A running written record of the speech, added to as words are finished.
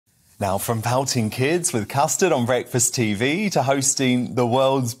Now, from pelting kids with custard on breakfast TV to hosting the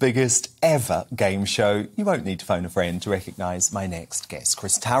world's biggest ever game show, you won't need to phone a friend to recognise my next guest.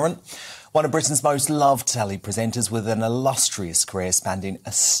 Chris Tarrant, one of Britain's most loved telly presenters with an illustrious career spanning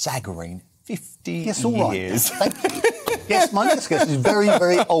a staggering 50 yes, all years. Right. Thank you. Yes, my next guest is very,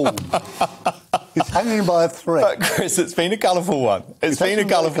 very old. He's hanging by a thread. But, Chris, it's been a colourful one. It's been a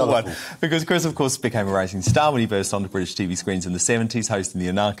colourful one. Because Chris, of course, became a rising star when he burst onto British TV screens in the 70s, hosting the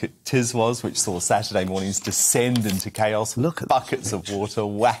anarchic Tiswas, which saw Saturday mornings descend into chaos with buckets of water,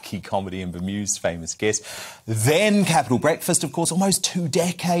 wacky comedy and bemused famous guests. Then Capital Breakfast, of course, almost 2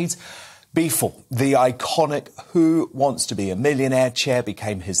 decades before the iconic Who Wants to Be a Millionaire chair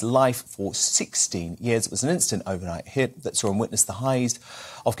became his life for 16 years. It was an instant overnight hit that saw him witness the highs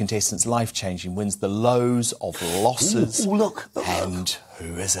of contestants' life-changing wins, the lows of losses. Ooh, look. And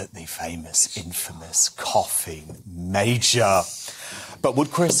who is it? The famous, infamous Coughing Major. But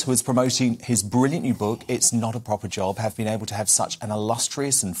would Chris, who is promoting his brilliant new book, It's Not a Proper Job, have been able to have such an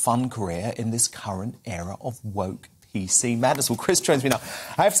illustrious and fun career in this current era of woke PC madness? Well, Chris joins me now.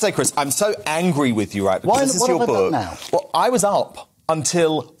 I have to say, Chris, I'm so angry with you, right? Because this is your book. Now? Well, I was up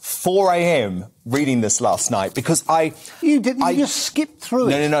until 4 a.m. reading this last night because You didn't? You just skipped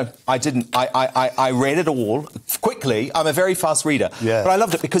through it? No, I didn't. I read it all quickly. I'm a very fast reader. Yeah. But I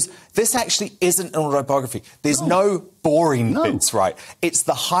loved it because this actually isn't an autobiography. There's no boring bits, right? It's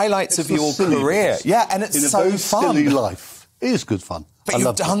the highlights of your career. Bits. Yeah, and it's in so a very fun. silly life. It is good fun. But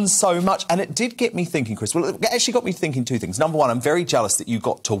you've done so much, and it did get me thinking, Chris. Well, it actually got me thinking 2 things. Number one, I'm very jealous that you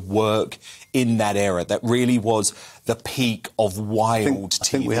got to work in that era. That really was the peak of wild TV. I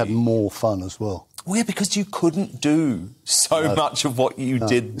think we had more fun as well. Well, yeah, because you couldn't do so much of what you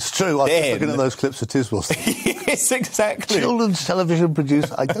did. It's true. I was looking at those clips of Tiswas. Yes, exactly. Children's television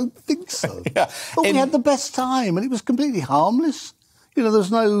producer? I don't think so. Yeah. But we had the best time, and it was completely harmless. You know,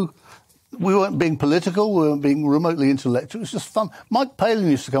 there's no... We weren't being political, we weren't being remotely intellectual, it was just fun. Mike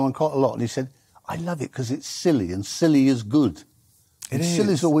Palin used to come on quite a lot, and he said, I love it because it's silly, and silly is good. And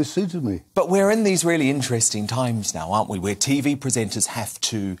silly's always suited me. But we're in these really interesting times now, aren't we, where TV presenters have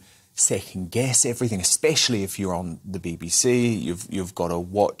to second-guess everything, especially if you're on the BBC. You've got to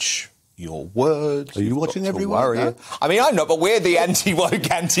watch your words. Are you watching every word now? I mean, I'm not, but we're the anti-woke,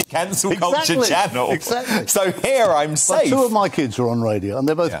 anti-cancel culture channel. Exactly. So here I'm safe. Well, 2 of my kids are on radio, and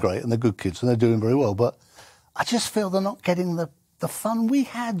they're both great, and they're good kids, and they're doing very well. But I just feel they're not getting the fun we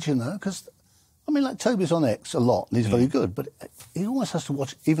had, you know, because, I mean, like, Toby's on X a lot, and he's very good, but he almost has to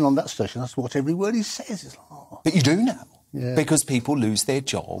watch, even on that station, has to watch every word he says. It's like, oh. But you do now. Yeah. Because people lose their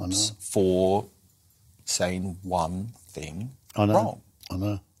jobs for saying one thing wrong. I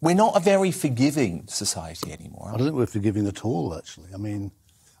know. We're not a very forgiving society anymore. I don't think we're forgiving at all, actually. I mean,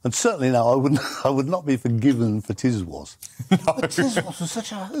 and certainly now I would not be forgiven for Tiswas. No. But Tiswas was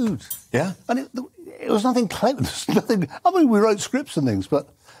such a hoot. Yeah. And it was nothing clever. Nothing. I mean, we wrote scripts and things, but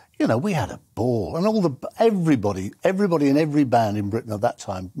you know, we had a ball. And everybody in every band in Britain at that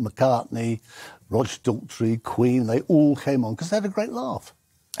time, McCartney, Roger Daltrey, Queen, they all came on because they had a great laugh.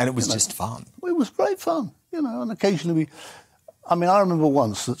 And it was just fun. It was great fun, you know. And occasionally I mean, I remember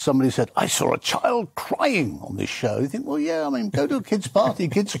once that somebody said, I saw a child crying on this show. You think, well, yeah, I mean, go to a kid's party,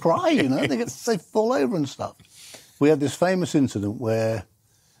 kids cry, you know, they fall over and stuff. We had this famous incident where,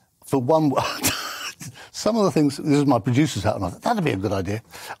 for one... Some of the things, this is my producer's hat, and I thought, that'd be a good idea.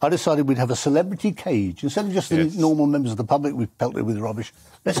 I decided we'd have a celebrity cage. Instead of just the normal members of the public, we pelted with rubbish.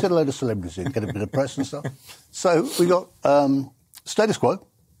 Let's get a load of celebrities in, get a bit of press and stuff. So we got Status Quo,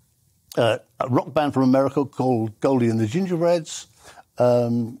 a rock band from America called Goldie and the Gingerbreads.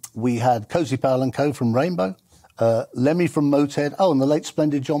 We had Cozy Powell and Co. from Rainbow, Lemmy from Motorhead, and the late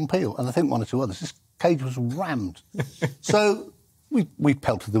splendid John Peel, and I think 1 or 2 others. This cage was rammed. So we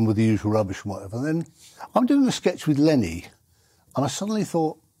pelted them with the usual rubbish and whatever. And then I'm doing a sketch with Lenny, and I suddenly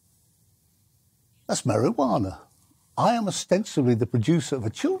thought, that's marijuana. I am ostensibly the producer of a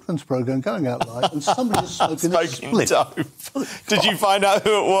children's programme going out live, and somebody is smoking a split. Dope. Did you find out who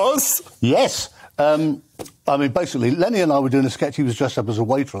it was? Yes. I mean, basically, Lenny and I were doing a sketch. He was dressed up as a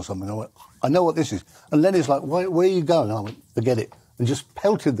waiter or something. I went, I know what this is. And Lenny's like, where are you going? And I went, forget it. And just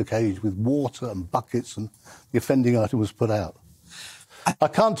pelted the cage with water and buckets, and the offending item was put out. I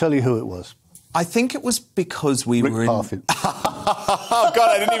can't tell you who it was. I think it was because we Rick were in... Parfitt. Oh, God,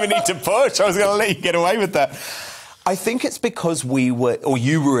 I didn't even need to push. I was going to let you get away with that. I think it's because you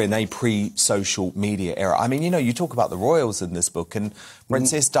were in a pre-social media era. I mean, you know, you talk about the royals in this book, and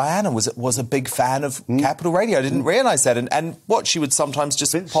Princess Diana was a big fan of Capital Radio. I didn't realise that. And she would sometimes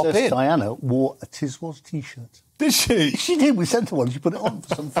just pop in. Princess Diana wore a Tiswas T-shirt. Did she? She did. We sent her one. She put it on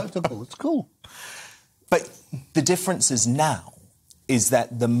for some photo call. It's cool. But the difference is now is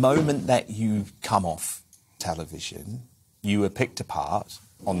that the moment that you come off television, you are picked apart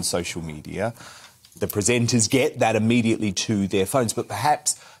on social media. The presenters get that immediately to their phones, but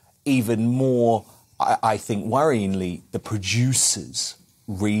perhaps even more, I think, worryingly, the producers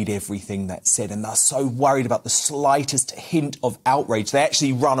read everything that's said, and they're so worried about the slightest hint of outrage. They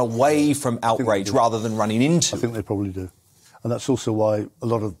actually run away from outrage rather than running into it. I think they probably do. And that's also why a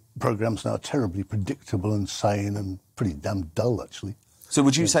lot of programmes now are terribly predictable and sane and pretty damn dull, actually. So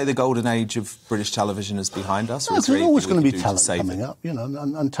would you say the golden age of British television is behind us? No, there's always going to be talent coming up, you know,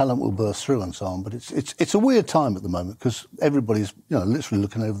 and talent will burst through and so on. But it's a weird time at the moment because everybody's, you know, literally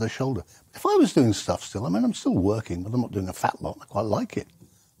looking over their shoulder. If I was doing stuff still, I mean, I'm still working, but I'm not doing a fat lot. I quite like it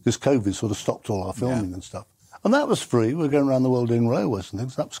because COVID sort of stopped all our filming and stuff. And that was free. We were going around the world doing railways and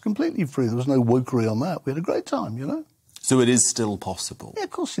things. That was completely free. There was no wokery on that. We had a great time, you know. So it is still possible? Yeah,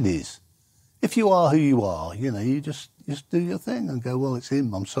 of course it is. If you are who you are, you know, you just do your thing and go, well, it's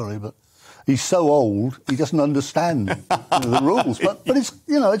him, I'm sorry, but he's so old, he doesn't understand the rules. But it's,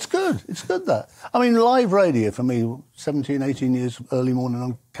 you know, it's good. It's good, that. I mean, live radio for me, 17, 18 years, early morning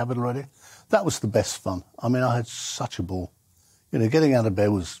on Capital Radio, that was the best fun. I mean, I had such a ball. You know, getting out of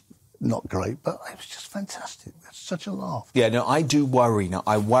bed was not great, but it was just fantastic. It's such a laugh. Yeah, no, I do worry now.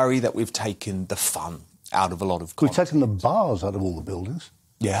 I worry that we've taken the fun out of a lot of content. We've taken the bars out of all the buildings.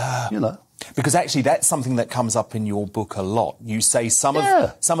 Yeah. You know. Because actually that's something that comes up in your book a lot. You say some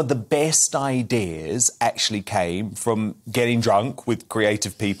of the best ideas actually came from getting drunk with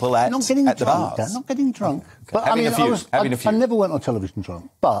creative people at the bars. Dan, not getting drunk. Okay. But Having a few. I never went on television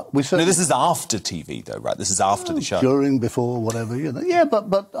drunk, but we certainly... No, this is after TV, though, right? This is after the show. During, before, whatever, you know. Yeah,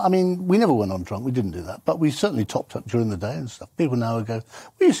 but I mean, we never went on drunk. We didn't do that. But we certainly topped up during the day and stuff. People now would go,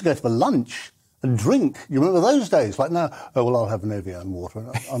 we used to go for lunch and drink. You remember those days? Like now, oh, well, I'll have an Evian water.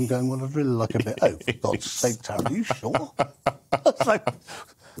 And I'm going, well, I'd really like a bit. Oh, for God's sake, Tarrant, are you sure? It's like,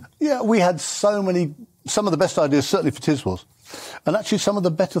 yeah, we had some of the best ideas, certainly for Tiswas. And actually some of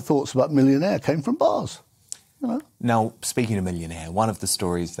the better thoughts about Millionaire came from bars. You know? Now, speaking of Millionaire, one of the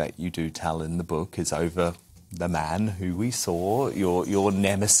stories that you do tell in the book is over the man who we saw, your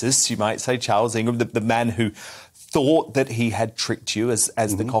nemesis, you might say, Charles Ingram, the man who thought that he had tricked you as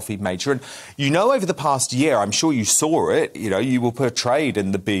the coffee major. And, you know, over the past year, I'm sure you saw it, you know, you were portrayed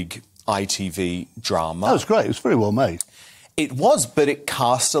in the big ITV drama. That was great. It was very well made. It was, but it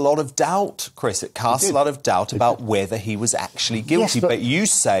cast a lot of doubt, Chris. It cast a lot of doubt about whether he was actually guilty. Yes, but you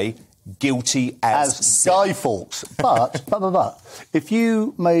say guilty as Guy Fawkes. But, if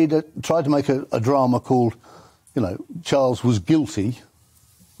you tried to make a drama called, you know, Charles was guilty,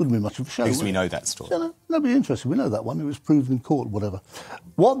 wouldn't be much of a show. Because we know that story. Yeah, nobody interested. We know that one. It was proved in court, whatever.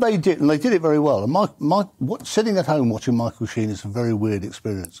 What they did, and they did it very well. And sitting at home watching Michael Sheen is a very weird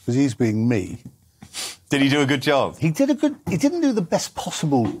experience because he's being me. Did he do a good job? He didn't do the best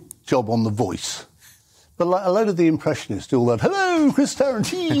possible job on The Voice. But like a load of the impressionists do all that, hello, Chris Tarrant.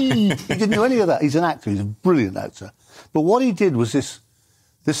 He didn't do any of that. He's an actor. He's a brilliant actor. But what he did was this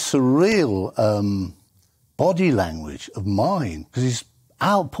surreal body language of mine, because he's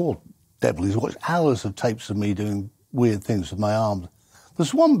poor devil, he's watched hours of tapes of me doing weird things with my arms.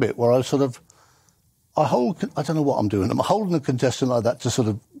 There's one bit where I don't know what I'm doing, I'm holding a contestant like that to sort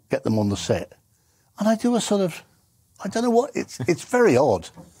of get them on the set. And I do a sort of, I don't know what, it's very odd.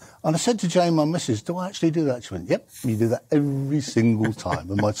 And I said to Jane, my missus, do I actually do that? She went, yep, you do that every single time.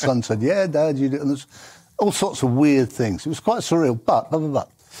 And my son said, yeah, Dad, you do. And there's all sorts of weird things. It was quite surreal, but.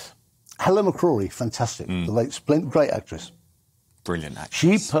 Helen McCrory, fantastic, the late great actress. Brilliant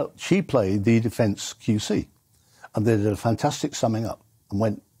actress. She played the defence QC, and they did a fantastic summing up and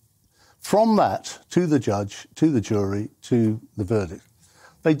went from that to the judge, to the jury, to the verdict.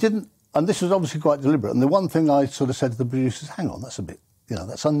 They didn't, and this was obviously quite deliberate. And the one thing I sort of said to the producers, hang on, that's a bit, you know,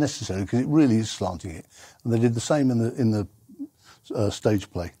 that's unnecessary because it really is slanting it. And they did the same in the stage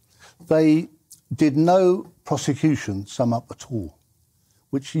play. They did no prosecution sum up at all,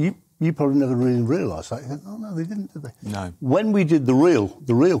 which you probably never really realised that. You think, oh, no, they didn't, did they? No. When we did the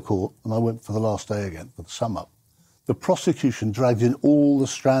real court, and I went for the last day again for the sum-up, the prosecution dragged in all the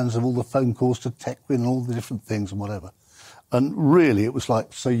strands of all the phone calls to Techwin and all the different things and whatever. And really, it was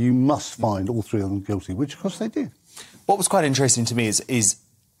like, so you must find all three of them guilty, which, of course, they did. What was quite interesting to me is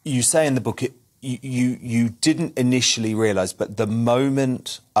you say in the book you didn't initially realise, but the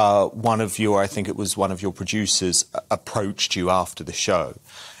moment one of your producers approached you after the show,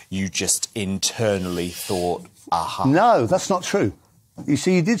 you just internally thought, aha. No, that's not true. You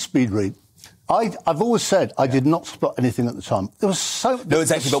see, you did speed read. I've always said I did not spot anything at the time. There was so... No,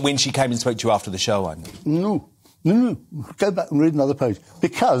 exactly, but when she came and spoke to you after the show, I know. No. Go back and read another page.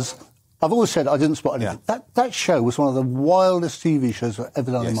 Because I've always said I didn't spot anything. That show was one of the wildest TV shows I've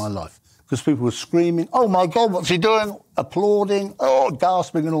ever done in my life. Because people were screaming, "Oh, my God, what's he doing?" Applauding,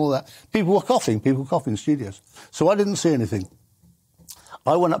 gasping and all that. People were coughing in studios. So I didn't see anything.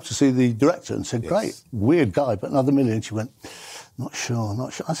 I went up to see the director and said, "Great, weird guy, but another million." And she went, not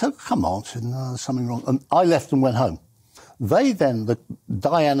sure. I said, "Come on." She said, "No, there's something wrong." And I left and went home. They then,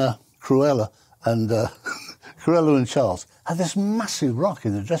 Diana, Cruella and Cruella and Charles, had this massive rock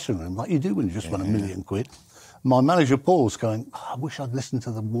in the dressing room, like you do when you just won £1 million. My manager Paul's going, "I wish I'd listened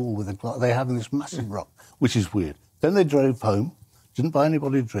to the wall with a glass." They're having this massive rock, which is weird. Then they drove home, didn't buy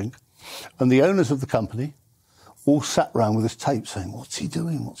anybody a drink, and the owners of the company all sat round with this tape saying, "What's he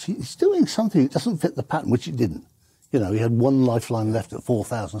doing? He's doing something. It doesn't fit the pattern," which it didn't. You know, he had one lifeline left at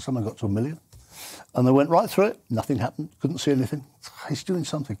 4,000. Someone got to £1 million. And they went right through it. Nothing happened. Couldn't see anything. He's doing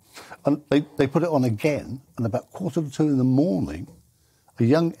something. And they put it on again. And about 1:45 in the morning, a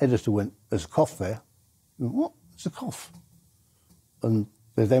young editor went, "There's a cough there." Went, "What? It's a cough." And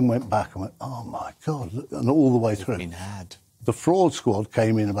they then went back and went, "Oh, my God." Look, and all the way through. Been had. The fraud squad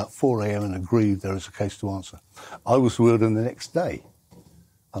came in about 4 a.m. and agreed there is a case to answer. I was wheeled in the next day.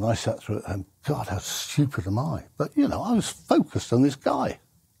 And I sat through it and, God, how stupid am I? But, you know, I was focused on this guy.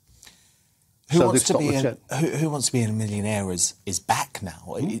 Who Wants to Be a Millionaire is back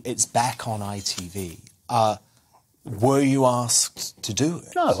now. It's back on ITV. Were you asked to do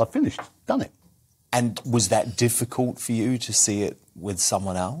it? No, I finished. Done it. And was that difficult for you to see it with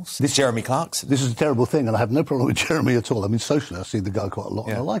someone else? Jeremy Clarkson? This is a terrible thing, and I have no problem with Jeremy at all. I mean, socially, I see the guy quite a lot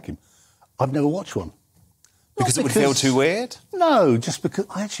and I like him. I've never watched one. Because it would feel too weird? No, just because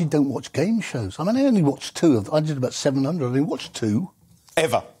I actually don't watch game shows. I mean, I only watched 2. I did about 700. I only watched 2.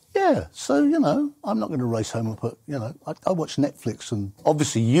 Ever? Yeah. So, you know, I'm not going to race home and put, you know, I watch Netflix and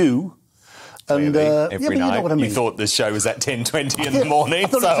obviously you. And, every night. You know what I mean. You thought this show was at 10:20 in the morning,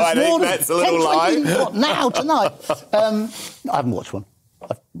 so I think that's a little lie. What, now, tonight? I haven't watched one.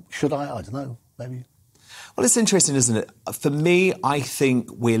 Should I? I don't know. Maybe. Well, it's interesting, isn't it? For me, I think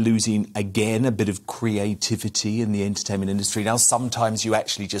we're losing, again, a bit of creativity in the entertainment industry. Now, sometimes you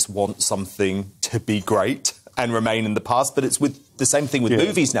actually just want something to be great and remain in the past, but it's with the same thing with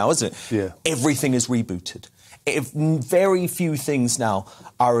movies now, isn't it? Yeah. Everything is rebooted. Very few things now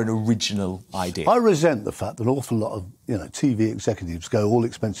are an original idea. I resent the fact that an awful lot of, you know, TV executives go all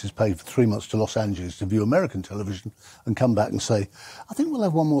expenses paid for 3 months to Los Angeles to view American television and come back and say, "I think we'll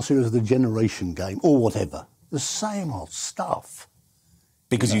have one more series of The Generation Game," or whatever. The same old stuff.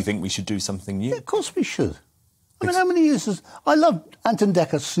 Because you think we should do something new? Yeah, of course we should. I mean, how many years has... I love Anton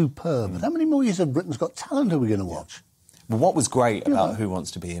Decker's superb, but how many more years of Britain's Got Talent are we going to watch? Well, what was great about Who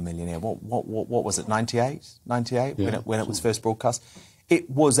Wants to Be a Millionaire? What was it, 98? 98, when it was first broadcast? It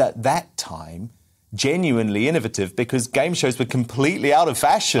was, at that time, genuinely innovative because game shows were completely out of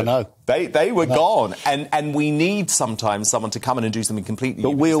fashion. I know. They were gone. And we need sometimes someone to come in and do something completely new.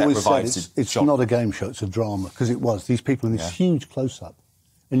 But we always said it's not a game show, it's a drama, because it was. These people in this huge close-up.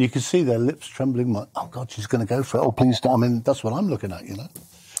 And you could see their lips trembling, like, "Oh, God, she's going to go for it. Oh, please don't." I mean, that's what I'm looking at, you know.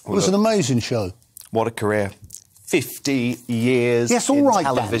 It was an amazing show. What a career. 50 years yes, all right,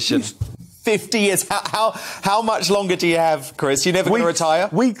 television. Dan. 50 years. How much longer do you have, Chris? You're never going to retire?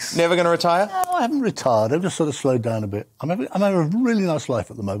 Weeks. Never going to retire? No, I haven't retired. I've just sort of slowed down a bit. I'm having a really nice life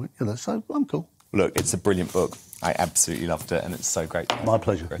at the moment, you know, so I'm cool. Look, it's a brilliant book. I absolutely loved it, and it's so great. My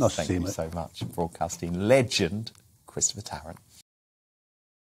pleasure. Chris, Nice to thank see you, you mate. so much. Broadcasting legend, Christopher Tarrant.